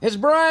It's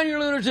Brian,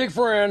 your lunatic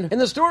friend. In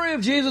the story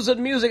of Jesus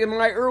and music in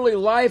my early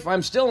life,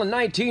 I'm still in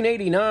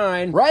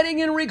 1989,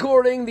 writing and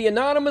recording the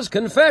anonymous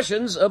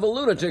confessions of a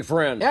lunatic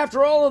friend.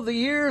 After all of the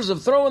years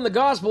of throwing the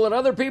gospel at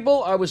other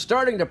people, I was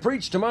starting to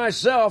preach to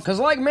myself, because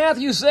like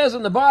Matthew says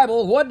in the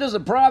Bible, what does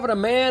it profit a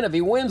man if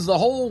he wins the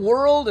whole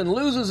world and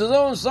loses his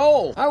own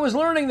soul? I was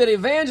learning that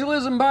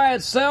evangelism by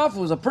itself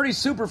was a pretty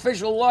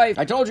superficial life.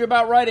 I told you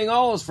about writing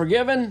All is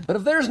Forgiven, but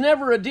if there's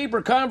never a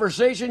deeper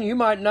conversation, you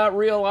might not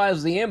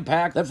realize the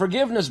impact that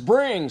forgiveness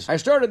brings. I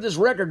started this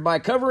record by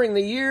covering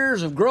the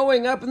years of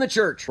growing up in the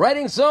church,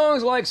 writing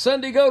songs like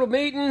Sunday Go to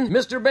Meeting,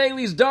 Mr.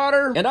 Bailey's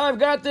Daughter, and I've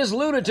Got This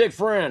Lunatic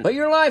Friend. But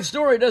your life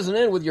story doesn't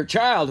end with your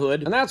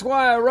childhood, and that's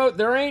why I wrote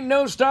There Ain't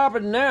No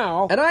Stopping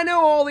Now. And I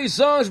know all these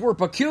songs were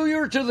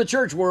peculiar to the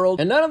church world,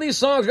 and none of these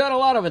songs got a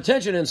lot of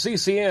attention in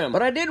CCM.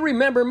 But I did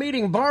remember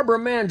meeting Barbara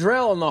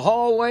Mandrell in the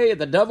hallway at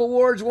the Dove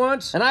Awards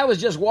once, and I was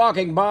just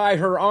walking by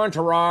her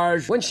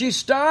entourage when she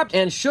stopped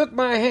and shook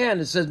my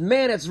hand and said,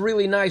 "Man, it's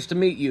really nice to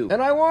meet you." And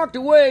I walked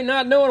away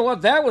not knowing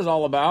what that was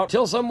all about,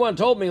 till someone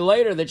told me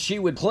later that she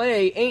would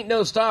play Ain't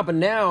No Stoppin'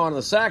 Now on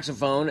the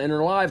saxophone in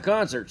her live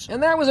concerts.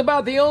 And that was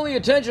about the only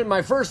attention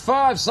my first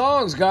 5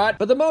 songs got,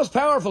 but the most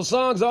powerful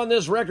songs on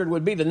this record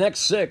would be the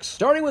next 6,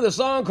 starting with a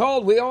song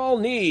called We All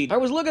Need. I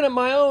was looking at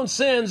my own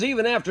sins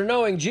even after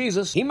knowing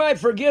Jesus. He might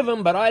forgive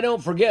them, but I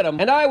don't forget them.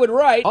 And I would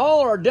write,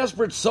 all are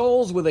desperate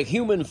souls with a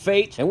human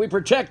fate, and we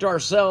protect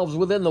ourselves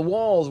within the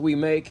walls we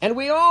make. And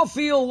we all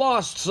feel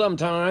lost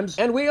sometimes,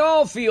 and we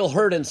all feel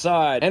hurt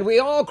inside, and we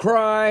all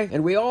cry,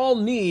 and we all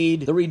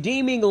need the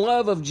redeeming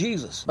love of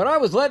Jesus. But I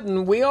was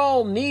letting We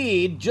All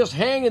Need just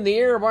hang in the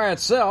air by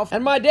itself,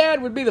 and my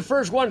dad would be the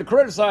first one to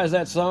criticize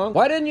that song.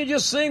 Why didn't you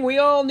just sing We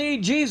All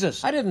Need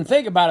Jesus? I didn't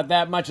think about it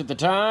that much at the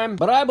time,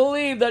 but I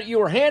believe that you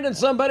were handing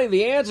somebody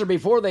the answer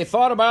before they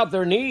thought about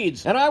their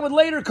needs. And I would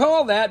later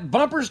call that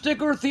bumper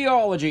sticker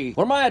theology,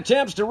 where my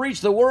attempts to reach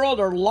the world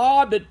are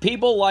lobbed at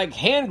people like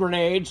hand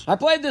grenades. I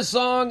played this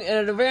song in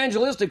an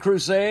evangelistic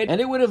crusade,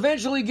 and it would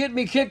eventually get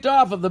me kicked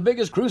off of the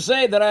biggest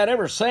crusade that I had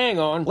ever sang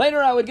on.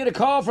 Later, I would get a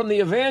call from the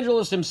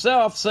evangelist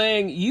himself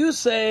saying, "You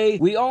say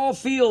we all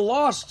feel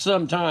lost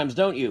sometimes,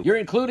 don't you? You're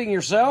including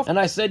yourself?" And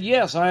I said,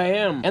 "Yes, I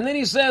am." And then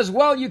he says,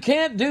 "Well, you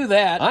can't do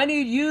that. I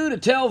need you to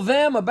tell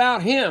them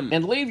about him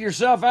and leave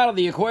yourself out of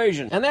the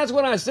equation." And that's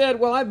when I said,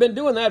 "Well, I've been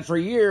doing that for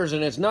years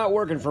and it's not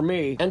working for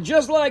me." And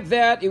just like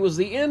that, it was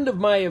the end of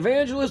my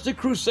evangelistic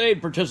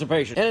crusade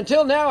participation. And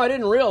until now, I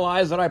didn't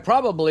realize that I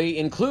probably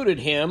included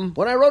him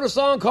when I wrote a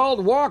song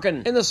called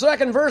Walkin'. In the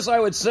second verse, I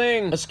would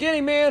sing, "A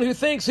skinny man who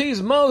thinks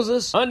he's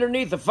Moses,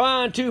 underneath a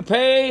fine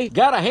toupee,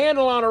 got a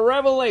handle on a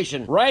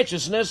revelation,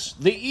 righteousness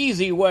the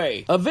easy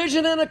way, a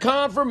vision and a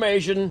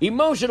confirmation,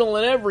 emotional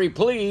in every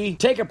plea,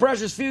 take a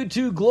precious few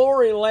to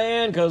glory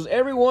land, cause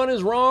everyone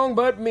is wrong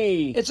but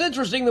me." It's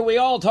interesting that we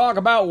all talk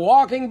about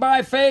walking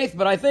by faith,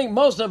 but I think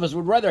most of us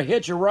would rather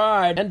hitch a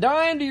ride, and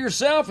dying to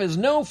yourself is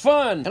no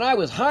fun. And I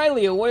was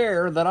highly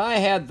aware that I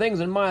had things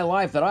in my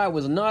life that I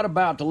was not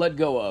about to let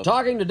go of.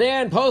 Talking to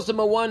Dan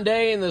Postema one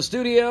day in the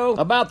studio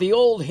about the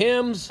old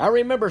hymns, I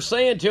remember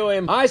saying to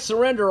him, "I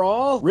surrender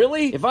all?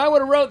 Really? If I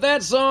would have wrote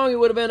that song, it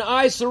would have been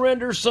I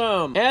surrender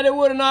some, and it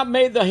would have not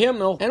made the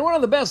hymnal." And one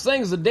of the best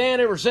things that Dan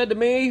ever said to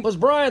me was,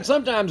 "Brian,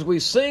 sometimes we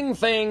sing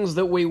things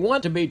that we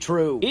want to be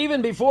true,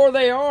 even before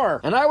they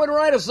are." And I would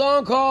write a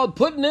song called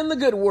Putting in the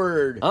Good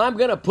Word. I'm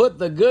gonna put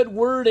the good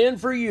word in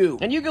for you.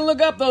 And you can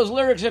look up those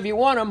lyrics if you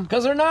want them,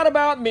 because they're not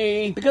about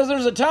me, because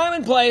there's a time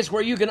and place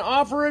where you can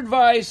offer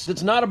advice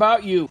that's not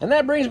about you. And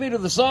that brings me to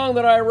the song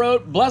that I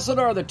wrote, Blessed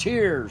Are the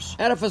Tears.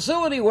 At a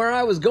facility where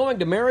I was going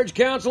to marriage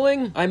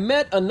counseling, I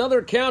met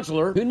another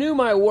counselor who knew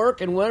my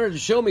work and wanted to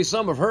show me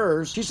some of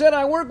hers. She said,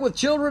 "I work with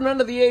children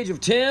under the age of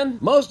 10,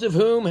 most of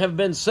whom have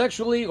been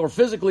sexually or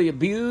physically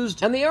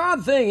abused, and the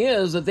odd thing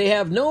is that they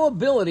have no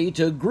ability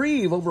to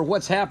grieve over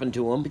what's happened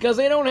to them because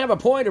they don't have a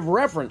point of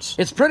reference.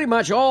 It's pretty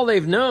much all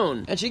they've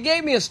known." And she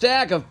gave me a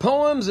stack of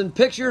poems and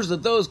pictures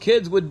that those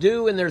kids would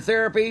do in their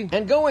therapy,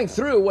 and going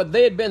through what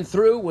they had been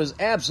through was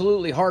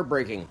absolutely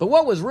heartbreaking. But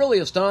what was really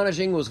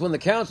astonishing was when the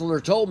counselor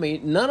told me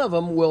none of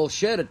them will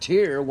shed a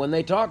tear when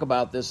they talk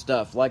about this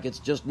stuff, like it's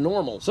just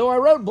normal. So I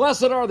wrote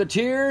Blessed Are the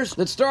Tears,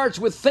 that starts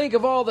with, "Think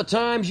of all the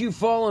times you've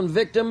fallen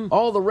victim,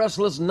 all the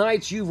restless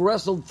nights you've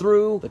wrestled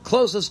through, the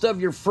closest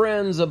of your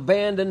friends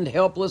abandoned,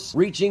 helpless,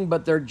 reaching,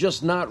 but they're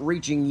just not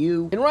reaching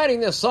you." In writing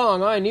this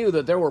song, I knew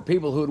that there were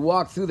people who had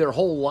walked through their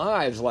whole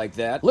lives like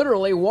that,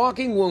 literally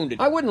walking wounded.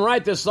 I wouldn't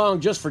write this song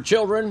just for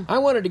children. I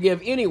wanted to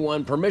give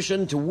anyone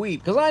permission to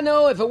weep, because I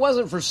know if it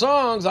wasn't for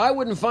songs, I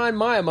wouldn't find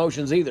my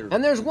emotions either.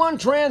 And there's one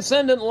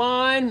transcendent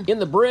line in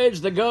the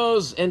bridge that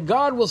goes, "And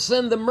God will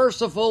send the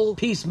merciful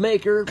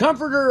peacemaker,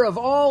 comforter of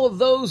all of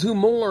those who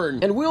mourn,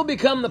 and will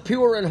become the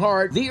pure in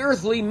heart, the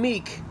earthly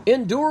meek,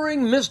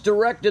 enduring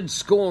misdirected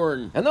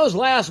scorn." And those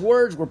last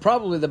words were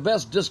probably the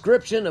best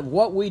description of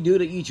what we do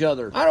to each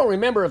other. I don't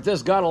remember if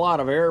this got a lot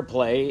of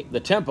airplay. The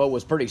tempo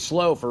was pretty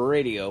slow for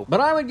radio, but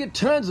I would get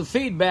tons of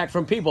feedback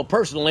from people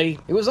personally.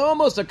 It was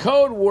almost a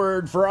code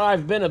word for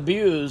I've been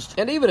abused,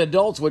 and even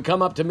adults would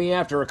come up to me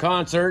after a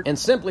concert and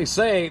simply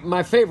say, say,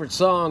 my favorite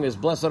song is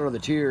Blessed Are the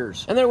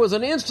Tears. And there was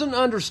an instant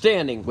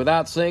understanding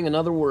without saying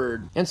another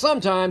word. And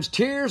sometimes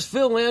tears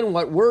fill in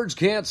what words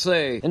can't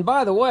say. And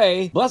by the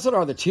way, Blessed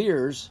Are the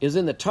Tears is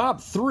in the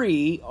top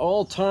 3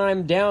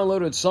 all-time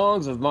downloaded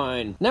songs of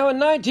mine. Now in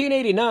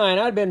 1989,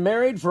 I'd been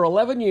married for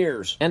 11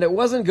 years, and it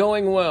wasn't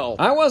going well.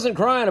 I wasn't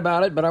crying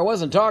about it, but I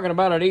wasn't talking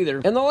about it either.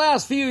 In the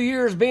last few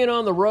years being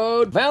on the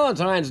road,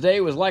 Valentine's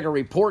Day was like a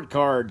report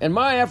card, and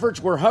my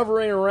efforts were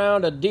hovering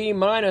around a D-.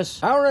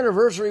 Our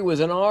anniversary was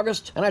in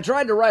August, and I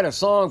tried to write a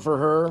song for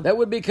her that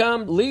would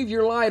become Leave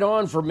Your Light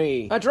On For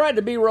Me. I tried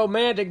to be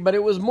romantic, but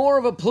it was more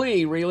of a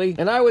plea, really,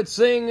 and I would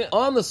sing,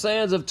 On the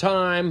sands of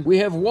time, we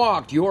have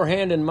walked, your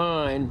hand in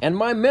mine, and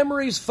my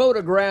memory's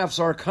photographs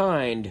are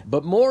kind,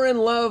 but more in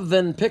love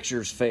than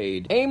pictures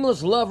fade.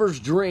 Aimless lovers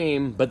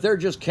dream, but they're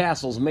just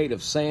castles made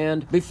of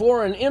sand,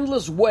 before an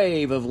endless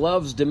wave of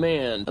love's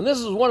demand. And this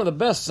is one of the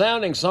best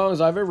sounding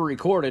songs I've ever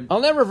recorded.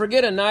 I'll never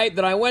forget a night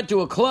that I went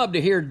to a club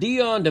to hear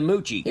Dion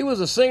DiMucci. He was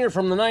a singer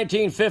from the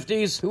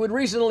 1950s who had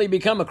recently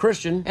become a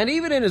Christian, and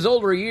even in his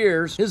older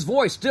years, his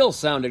voice still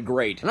sounded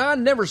great. And I'd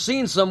never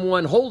seen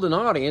someone hold an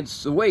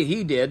audience the way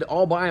he did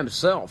all by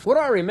himself. What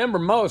I remember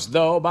most,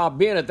 though, about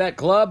being at that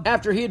club,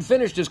 after he had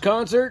finished his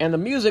concert and the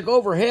music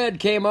overhead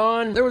came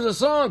on, there was a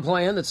song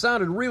playing that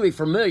sounded really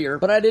familiar,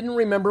 but I didn't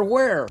remember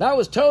where. That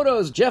was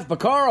Toto's Jeff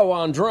Beccaro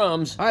on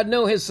drums. I'd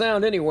know his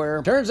sound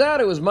anywhere. Turns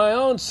out it was my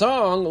own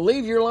song,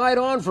 Leave Your Light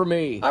On For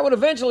Me. I would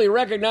eventually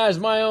recognize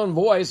my own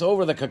voice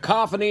over the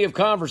cacophony of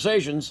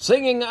conversations,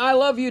 singing, I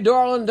love you,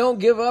 darling, don't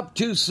give up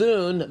too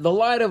soon. The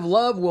light of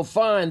love will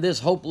find this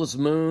hopeless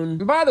moon.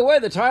 And by the way,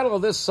 the title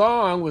of this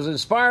song was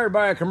inspired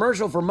by a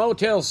commercial for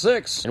Motel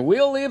 6, and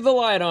we'll leave the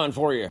light on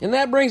for you. And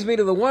that brings me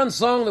to the one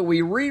song that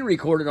we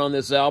re-recorded on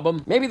this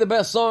album, maybe the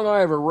best song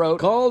I ever wrote,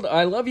 called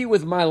I Love You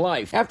With My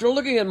Life. After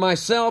looking at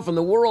myself and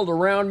the world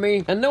around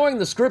me, and knowing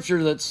the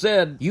scripture that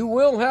said, you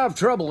will have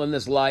trouble in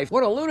this life,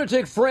 what a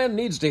lunatic friend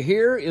needs to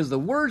hear is the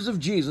words of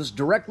Jesus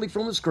directly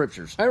from the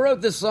scriptures. I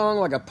wrote this song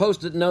like a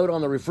post-it note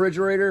on the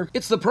refrigerator.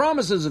 It's the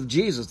promises of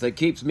Jesus that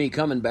keeps me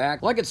coming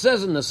back. Like it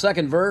says in the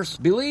second verse,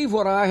 believe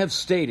what I have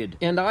stated,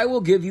 and I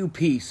will give you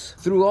peace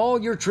through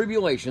all your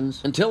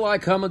tribulations until I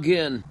come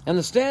again. And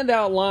the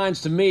standout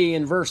lines to me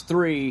in verse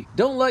 3,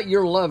 don't let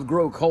your love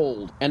grow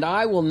cold, and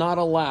I will not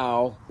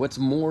allow what's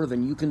more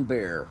than you can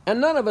bear.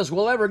 And none of us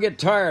will ever get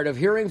tired of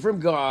hearing from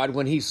God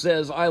when he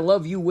says, I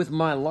love you with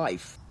my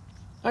life.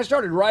 I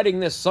started writing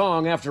this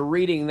song after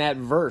reading that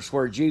verse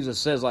where Jesus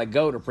says, I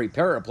go to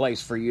prepare a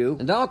place for you,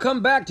 and I'll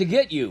come back to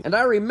get you. And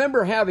I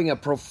remember having a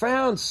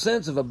profound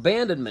sense of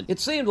abandonment. It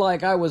seemed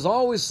like I was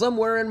always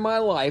somewhere in my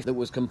life that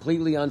was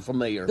completely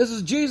unfamiliar. This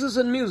is Jesus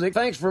in Music.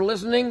 Thanks for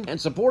listening and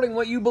supporting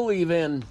what you believe in.